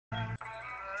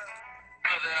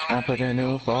I put the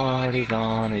new 40s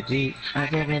on the Jeep. I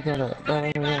get into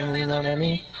the you know what I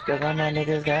mean? Cause all my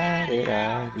niggas got it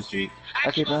out the street.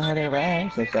 I keep 100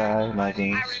 racks inside my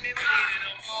jeans.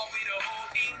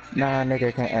 Nah,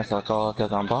 nigga can't answer call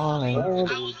cause I'm balling.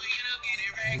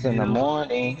 It's in the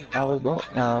morning, I was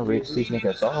broke, now rich, these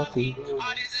niggas salty.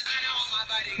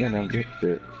 And I'm good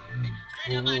crip.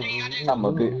 I'm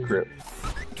a good crip.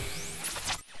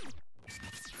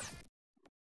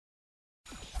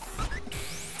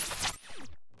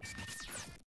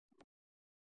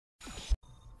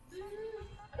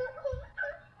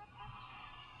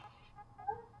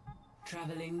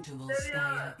 Traveling to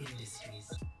Volskaya Industries.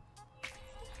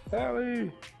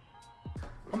 Sally!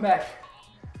 I'm back.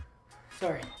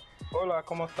 Sorry. Hola,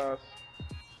 ¿cómo estás?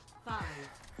 5,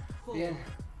 4, Bien.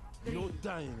 3, You're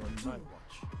dying on my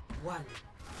watch. 1.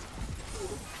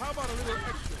 How about a little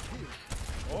extra here?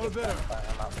 All better.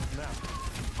 Now.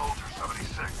 Soldier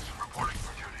 76, reporting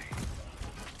for duty.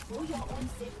 For your own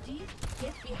safety,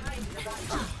 get behind the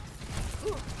right.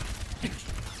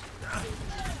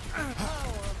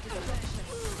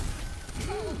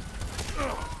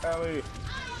 Sally!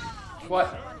 What?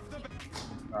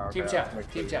 Oh, okay, Team I'll chat.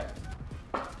 make Team sure. chat.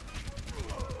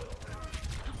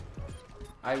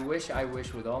 I wish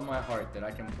with all my heart that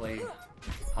I can play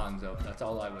Hanzo. That's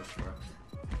all I wish for.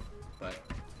 But,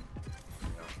 you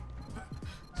know,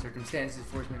 circumstances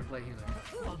force me to play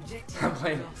healer. Objective I'm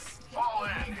playing. lost. Fall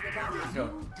in. Let's go.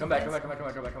 Come back. Over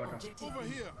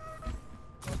here.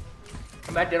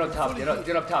 Come back, get up top, get up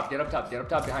top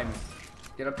behind me.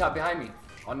 Get up top behind me.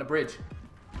 On the bridge.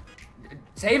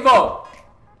 Savo!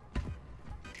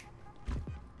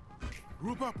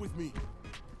 Group up with me.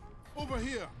 Over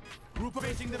here. Group up.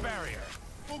 Facing the barrier.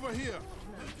 Over here.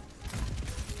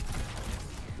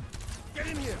 Get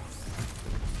in here.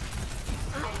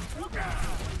 You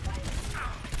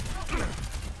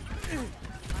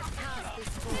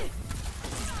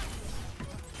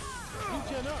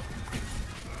can up.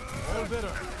 All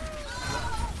better.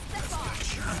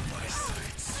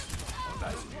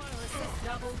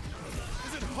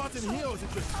 Is it hot in here or is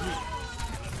it just me?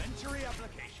 Entry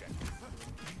application.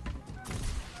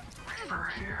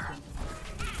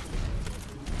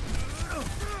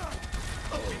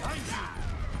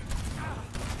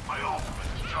 My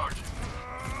ultimate is charging.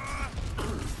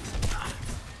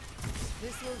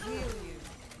 This will heal you.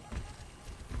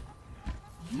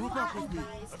 Group up with me.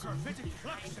 The graffiti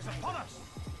flux is upon us.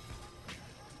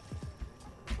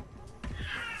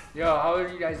 Yo, how are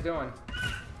you guys doing?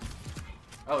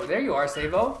 Oh, there you are,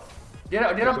 Savo. Get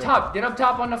up top. Get up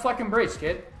top on the fucking bridge,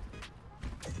 kid.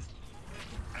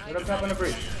 Get up top on the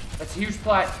bridge. That's a huge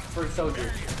plat for a soldier in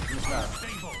this map.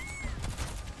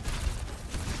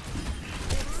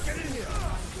 Get in here.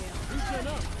 You can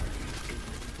up.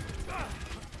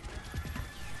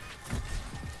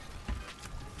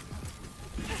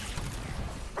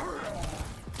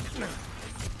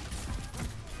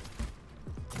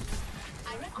 I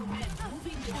recommend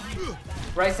moving behind.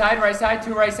 Right side,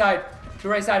 two right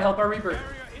side, help our Reaper.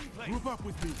 Group up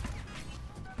with me.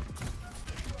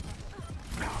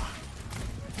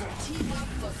 Team up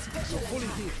for special Fully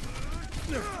here.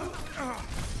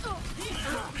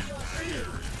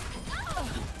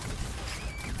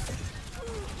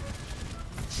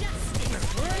 justice.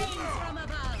 Rain from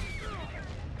above.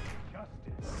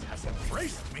 Justice has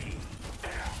embraced me.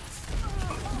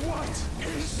 What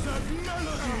is that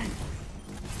melody?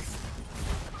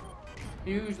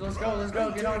 Huge, let's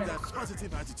go, get on it. That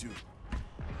positive attitude.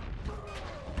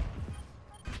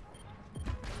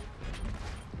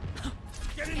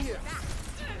 Get in here.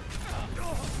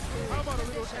 How about a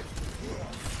little extra?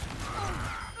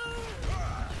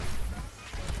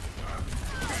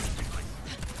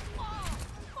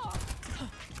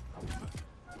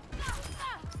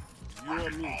 You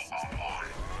and me, sister.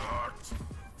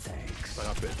 Thanks. But I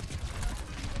bet.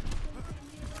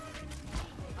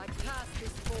 I cast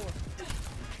this forth.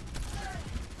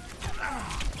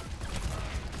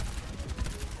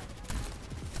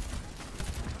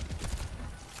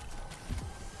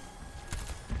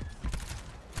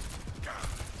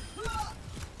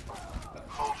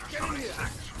 Soldier 76,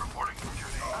 reporting for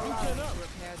duty.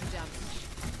 Repair the damage.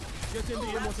 Get in the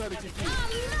immortality field.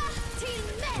 Team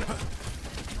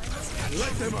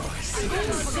Let them out.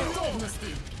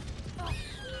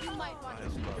 You might want to.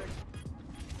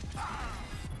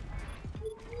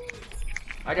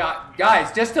 I got,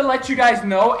 guys, just to let you guys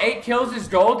know, 8 kills is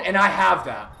gold, and I have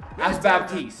that as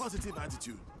Baptiste. Positive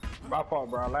attitude. My fault,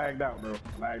 bro. I lagged out, bro.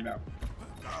 Lagged out.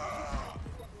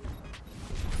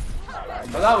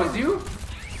 Oh, that was you?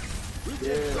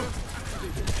 Yeah.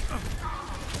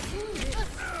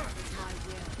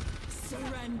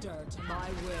 Surrender to my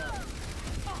will.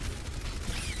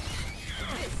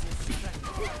 This is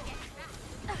strength.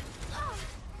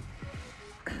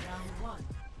 Round 1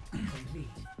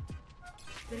 complete.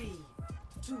 3,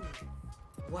 2,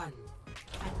 1.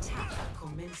 Attack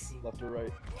commencing. Left or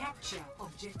right? Capture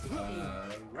objective A.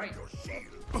 Right.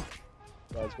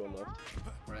 Ryan's going left.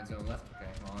 Ryan's going left.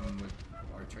 Okay. Well, I'm with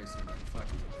our tracer. Fuck.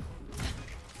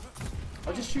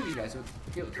 I'll just shoot you guys with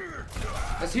heals.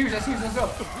 That's huge. That's huge. Let's go.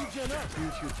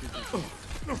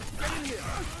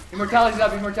 Immortality's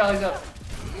up. Immortality's up.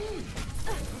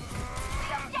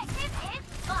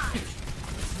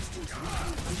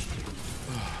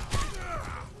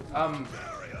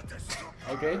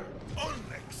 Okay.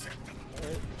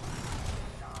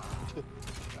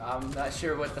 I'm not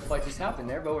sure what the fuck just happened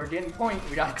there, but we're getting point.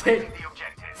 We got it.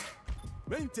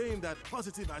 Maintain that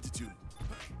positive attitude.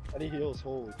 Any heals?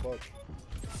 Holy fuck.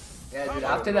 Yeah, dude.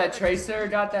 After that tracer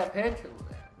got that pick.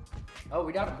 Oh,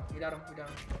 we got him. We got him. We got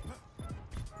him.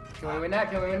 Can we win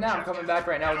that? Can we win that? I'm coming back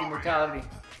right now with immortality.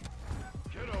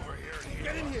 Get over here.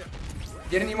 Get in here.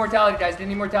 Get an immortality, guys. Get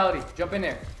an immortality. Jump in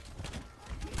there.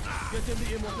 Get in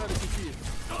the immortality field.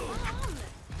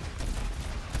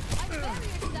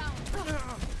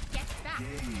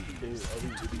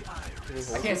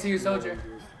 I can't see you, soldier.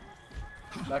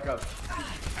 Back up.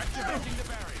 Activating the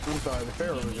barrier. I'm sorry, the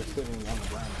Pharaoh was just sitting on the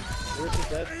ground. Where's the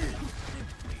dead?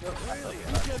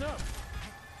 Get up.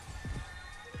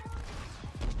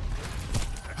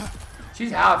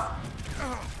 She's half.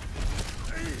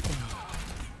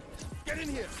 Get in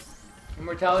here.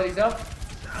 Immortality's up.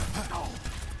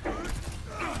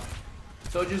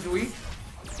 Soldier's weak.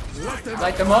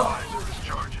 Light them up.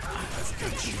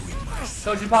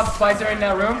 Soldier pop spicer in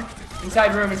that room.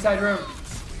 Inside room, inside room.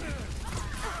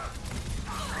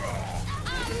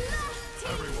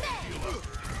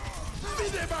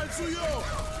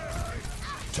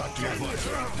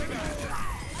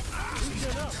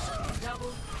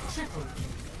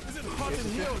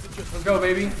 Let's go,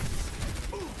 baby.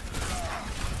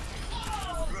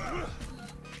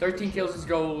 13 kills is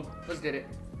gold. Let's get it.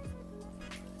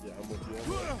 Yeah, I'm with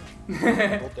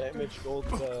you. Gold damage, gold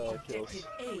kills.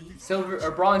 Silver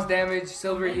or bronze damage,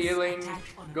 silver healing,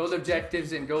 gold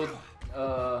objectives, and gold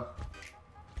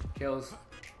kills.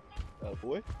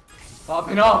 Boy.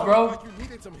 Popping off, bro. Like you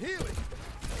needed some healing.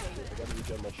 I gotta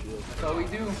regen my shield. That's all we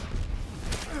do.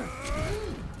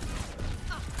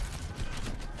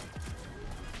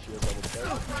 Shield double check.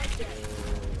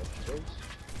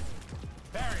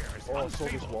 Barriers. Oh,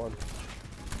 soldier's one.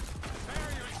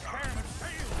 Barrier experiment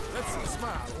failed. Let's see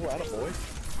smile. Oh, attaboy.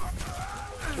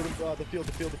 Shoot him, the field,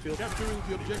 the field, the field. Capturing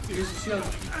the objective. Use the shield.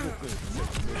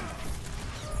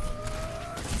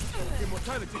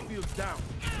 Immortality field's down.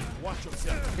 Watch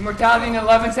yourself. Immortality in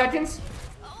 11 seconds.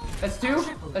 That's 2.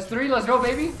 That's 3. Let's go,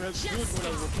 baby.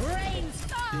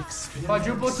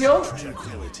 Quadruple kill.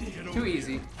 Too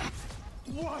easy.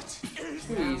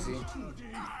 Too easy.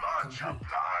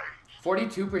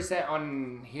 42%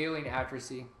 on healing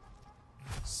accuracy.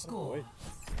 Score.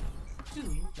 2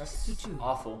 That's to 2.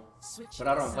 awful. But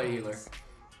I don't play healer.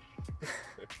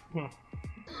 3,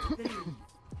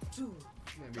 2.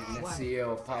 Maybe next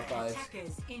CEO of Popeyes.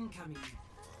 Attackers incoming.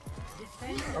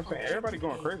 Defend I'm saying everybody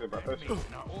going crazy about that shit.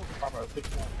 Papa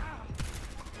 6-1.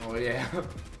 Oh yeah.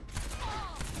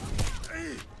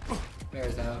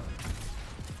 There's that.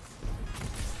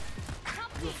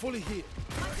 You're fully hit.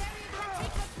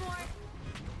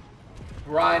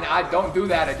 Ryan, I don't do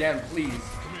that again, please.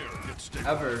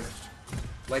 Ever.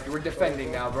 Like we're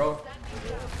defending now, bro.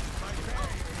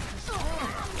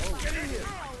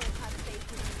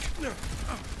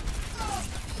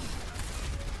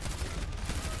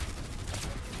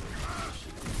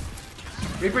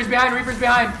 Reaper's behind, Reaper's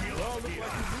behind.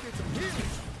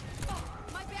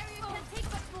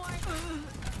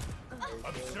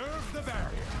 Observe the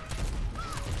barrier.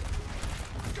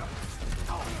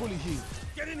 Fully healed.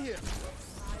 Get in here.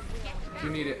 You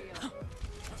need it.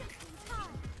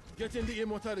 Get in the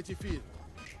immortality field.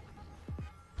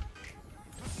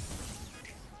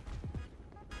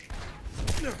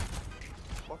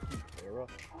 Fuck you, Tara.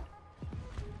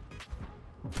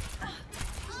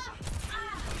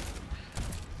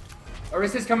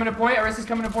 Arista's coming to point. Arista's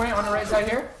coming to point on the right side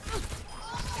here.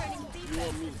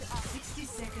 60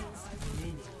 seconds.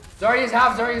 Zarya's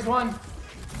half. Zarya's 1.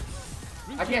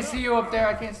 I can't see you up there.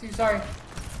 I can't see you. Sorry.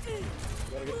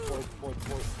 Gotta get point.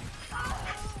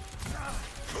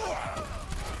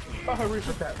 Oh,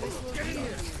 reset that.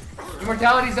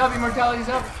 Immortality's up. Immortality's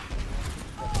up.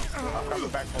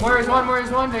 Moira's 1.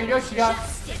 Moira's 1. There you go. She got.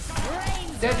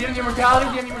 Dead. Get an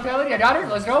immortality. Get an immortality. I got her.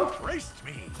 Let's go. Braced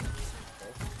me.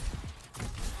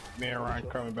 Me and Ryan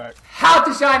coming back. How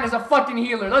to shine as a fucking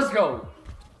healer. Let's go.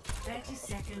 30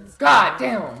 seconds. God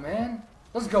damn, man.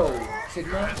 Let's go,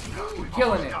 Sigma. You're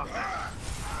killing it.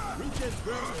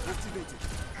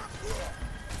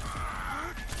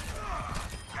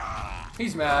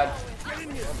 He's mad.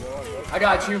 I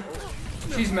got you.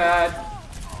 She's mad.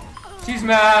 She's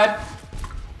mad.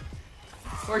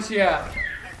 Where's she at?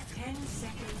 10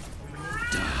 seconds.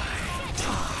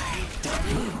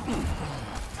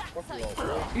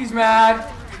 He's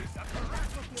mad.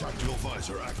 Tactical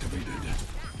visor activated.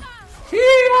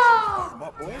 Yeah.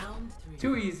 Round 3.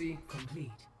 Too easy.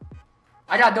 Complete.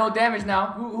 I got gold damage now.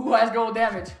 Who has gold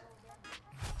damage?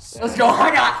 Let's go.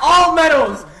 I got all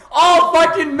medals. All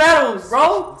fucking medals,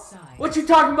 bro. What you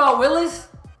talking about, Willis?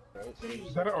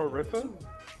 Is that an Orisa?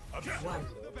 Attack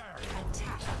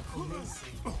commencing.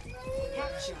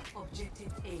 Capture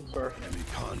objective A. Sir. Enemy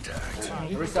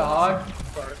contact. Where's the hog?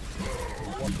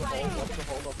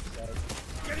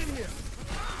 Get in here.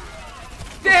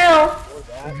 Damn.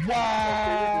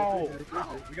 Wow!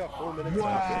 We got 4 minutes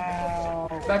Wow!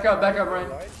 Back up,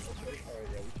 Ryan.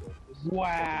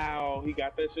 Wow! He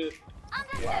got that shit?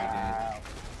 Wow.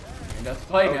 And that's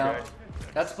play now. Okay.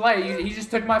 That's play. He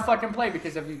just took my fucking play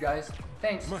because of you guys.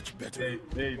 Thanks. Much better.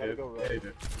 Yeah, he did. Yeah, he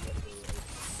did.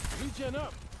 Regen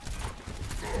up.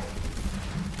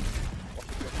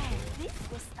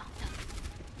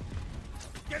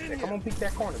 Get in Yeah, here. come on, peek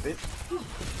that corner, bitch.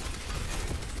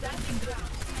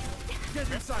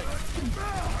 Get inside.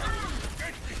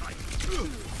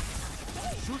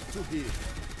 Shoot to here.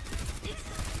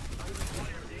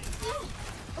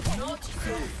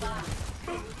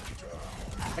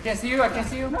 I can't see you. I can't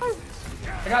see you.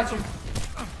 I got you.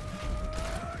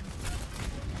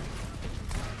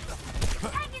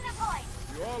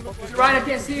 Ryan, I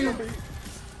can't see you.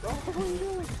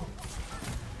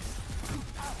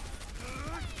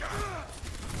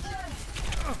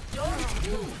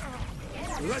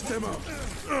 Let them out.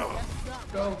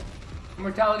 Go.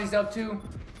 Mortality's up too.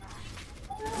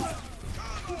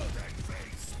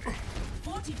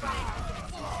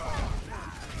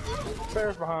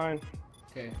 Bears behind.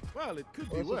 Okay. Well, it could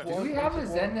be worse. Did we have a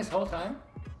Zen this whole time?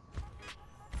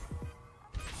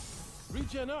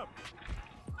 Regen up.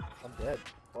 I'm dead.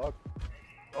 Fuck.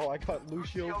 Oh, I got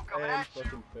Lucio and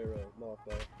fucking Pharaoh knocked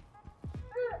out.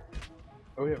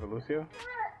 Oh, we have a Lucio?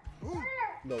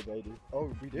 No, they do. Oh,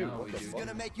 we do. No, What we the do.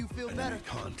 fuck? Make you feel Enemy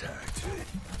contact.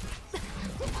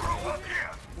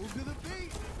 Move to the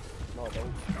beat. No,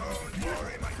 don't.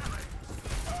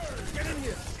 Get in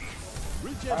here.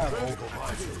 Regen tactical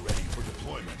visor ready for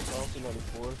deployment. Also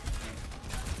 94.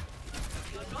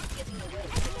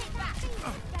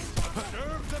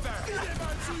 Serve the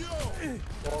barrier.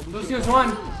 Lucio's one.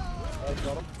 I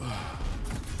got him.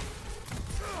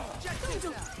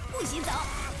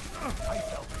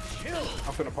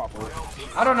 I'm finna pop her.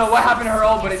 I don't know what happened to her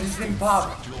ult, but it just didn't pop.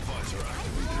 Tactical visor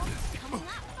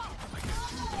activated.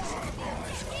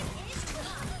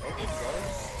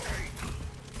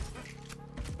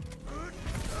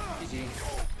 GG.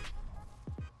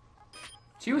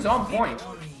 She was on point.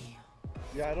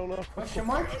 Yeah, I don't know. Question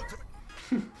mark?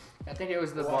 I think it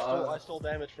was the Oh, I stole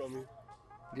damage from you.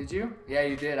 Did you? Yeah,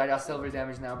 you did. I got silver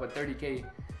damage now, but 30k.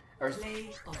 Or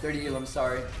 30 I'm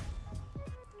sorry.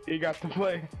 He got to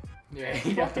play. Yeah,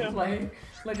 he got to play.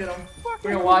 Look at him.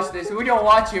 We're gonna watch this. We're gonna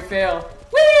watch you fail.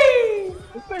 Whee!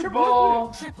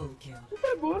 Triple! Triple kill. What's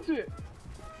that bullshit?